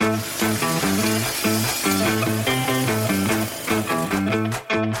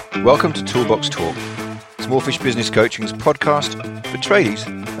Welcome to Toolbox Talk, Smallfish Business Coaching's podcast for tradies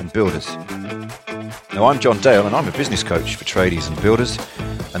and builders. Now, I'm John Dale and I'm a business coach for tradies and builders,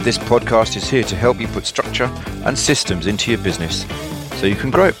 and this podcast is here to help you put structure and systems into your business so you can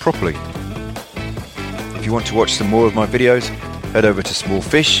grow it properly. If you want to watch some more of my videos, head over to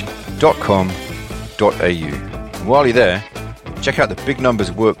smallfish.com.au. And while you're there, check out the Big Numbers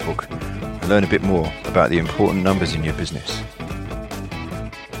Workbook and learn a bit more about the important numbers in your business.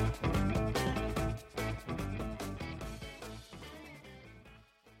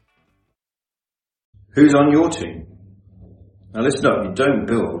 Who's on your team? Now listen up, you don't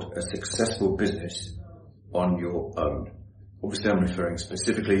build a successful business on your own. Obviously I'm referring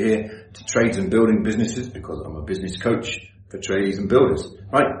specifically here to trades and building businesses because I'm a business coach for tradies and builders.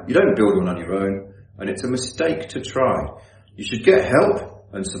 Right? You don't build one on your own, and it's a mistake to try. You should get help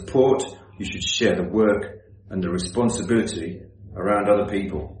and support. You should share the work and the responsibility around other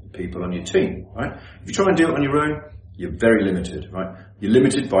people on your team. Right? If you try and do it on your own, you're very limited, right? You're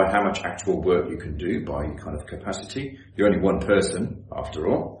limited by how much actual work you can do, by your kind of capacity. You're only one person, after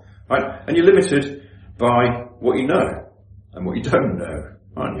all, right? And you're limited by what you know and what you don't know,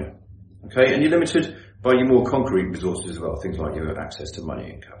 aren't you? Okay, and you're limited by your more concrete resources as well, things like your access to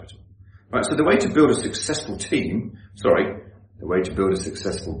money and capital. Right, so the way to build a successful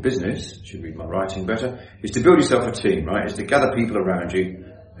business, should read my writing better, is to build yourself a team, right? Is to gather people around you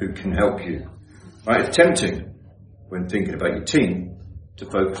who can help you. Right, it's tempting when thinking about your team to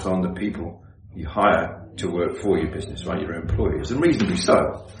focus on the people you hire to work for your business, right? Your employees, and reasonably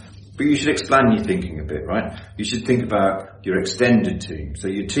so. But you should expand your thinking a bit, right? You should think about your extended team. So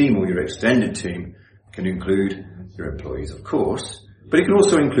your team or your extended team can include your employees, of course, but it can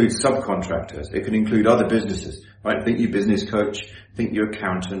also include subcontractors. It can include other businesses, right? Think your business coach, think your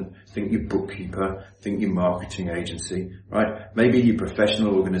accountant, think your bookkeeper, think your marketing agency, right? Maybe your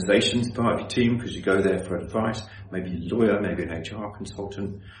professional organization's part of your team because you go there for advice. Maybe your lawyer, maybe an HR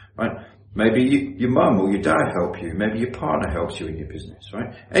consultant, right? Maybe your mum or your dad help you. Maybe your partner helps you in your business,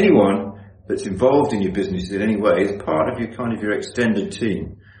 right? Anyone that's involved in your business in any way is part of your extended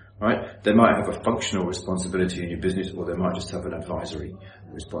team, right? They might have a functional responsibility in your business, or they might just have an advisory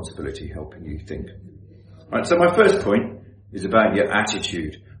responsibility helping you think. Right, so my first point is about your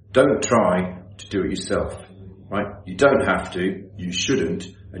attitude. Don't try to do it yourself, right? You don't have to, you shouldn't,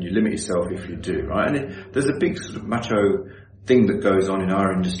 and you limit yourself if you do, right? And there's a big sort of macho thing that goes on in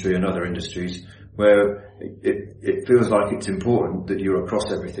our industry and other industries where it feels like it's important that you're across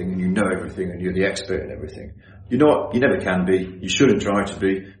everything and you know everything and you're the expert in everything. You're not, you never can be, you shouldn't try to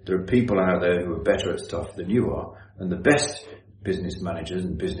be. There are people out there who are better at stuff than you are, and the best business managers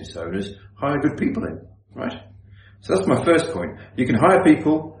and business owners hire good people in, right? So that's my first point. You can hire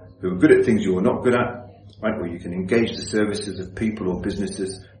people who are good at things you're not good at, right? Or you can engage the services of people or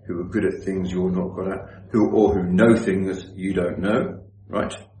businesses who are good at things you're not good at, who know things you don't know,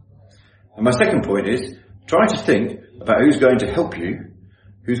 right? And my second point is, try to think about who's going to help you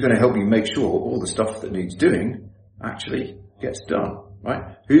make sure all the stuff that needs doing actually gets done,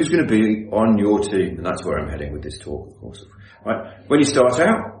 right? Who's going to be on your team? And that's where I'm heading with this talk, of course, right? When you start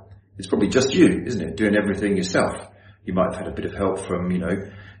out, it's probably just you, isn't it? Doing everything yourself. You might have had a bit of help from,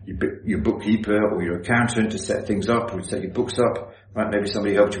 your bookkeeper or your accountant to set things up or set your books up, right? Maybe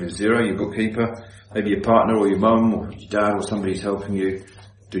somebody helped you with Xero, your bookkeeper. Maybe your partner or your mum or your dad or somebody's helping you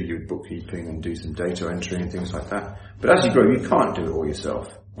do your bookkeeping and do some data entry and things like that. But as you grow, you can't do it all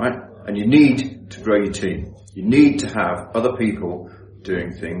yourself, right? And you need to grow your team. You need to have other people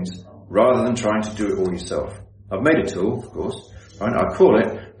doing things rather than trying to do it all yourself. I've made a tool, of course, right? I call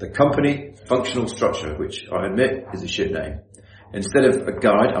it the company functional structure, which I admit is a shit name. Instead of a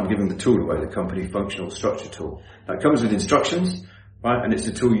guide, I'm giving the tool away, the company functional structure tool. That comes with instructions, right? And it's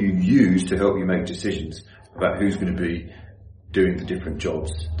a tool you use to help you make decisions about who's going to be doing the different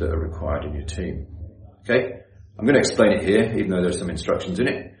jobs that are required in your team. Okay? I'm going to explain it here, even though there's some instructions in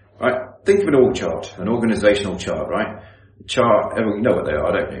it. Right? Think of an org chart, an organizational chart, right? A chart, you know what they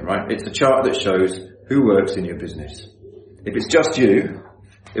are, don't you, right? It's a chart that shows who works in your business. If it's just you,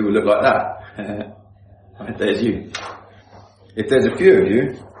 it will look like that. Right, there's you. If there's a few of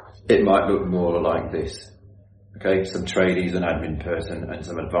you, it might look more like this. Okay, some tradies, an admin person, and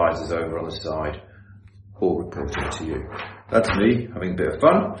some advisors over on the side, all reporting to you. That's me having a bit of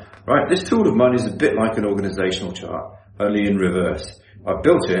fun. Right, this tool of mine is a bit like an organizational chart, only in reverse. I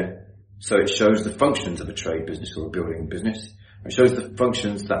built it so it shows the functions of a trade business or a building business. It shows the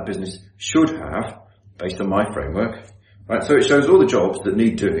functions that business should have based on my framework. Right, so it shows all the jobs that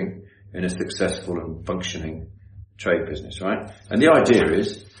need doing in a successful and functioning trade business, right? And the idea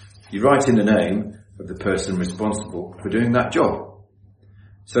is you write in the name of the person responsible for doing that job.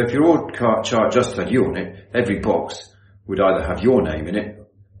 So if your org chart just had you on it, every box would either have your name in it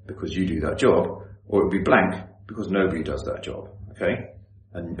because you do that job, or it would be blank because nobody does that job, okay?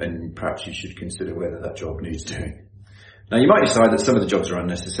 And perhaps you should consider whether that job needs doing. Now you might decide that some of the jobs are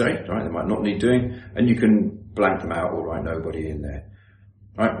unnecessary, right? They might not need doing, and you can blank them out or write nobody in there,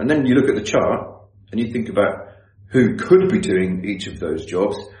 right? And then you look at the chart and you think about who could be doing each of those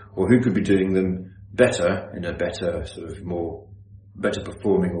jobs, or who could be doing them better in a better better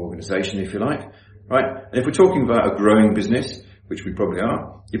performing organisation, if you like, right? And if we're talking about a growing business, which we probably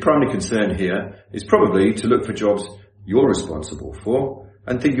are, your primary concern here is probably to look for jobs you're responsible for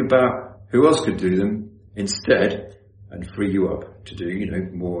and think about who else could do them instead and free you up to do,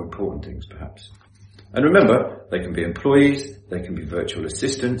 more important things perhaps. And remember, they can be employees, they can be virtual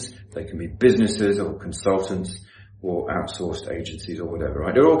assistants, they can be businesses or consultants or outsourced agencies or whatever,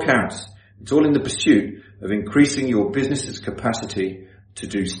 right? It all counts. It's all in the pursuit of increasing your business's capacity to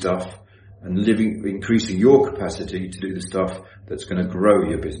do stuff and increasing your capacity to do the stuff that's going to grow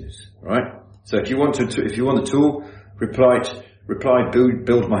your business, right? So if you want the tool, reply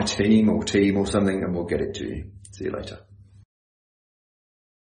build my team or something, and we'll get it to you. See you later.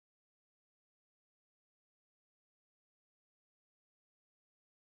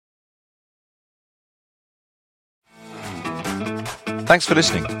 Thanks for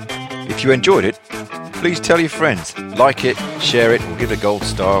listening. If you enjoyed it, please tell your friends, like it, share it, or give it a gold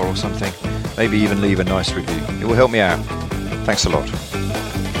star or something. Maybe even leave a nice review. It will help me out. Thanks a lot.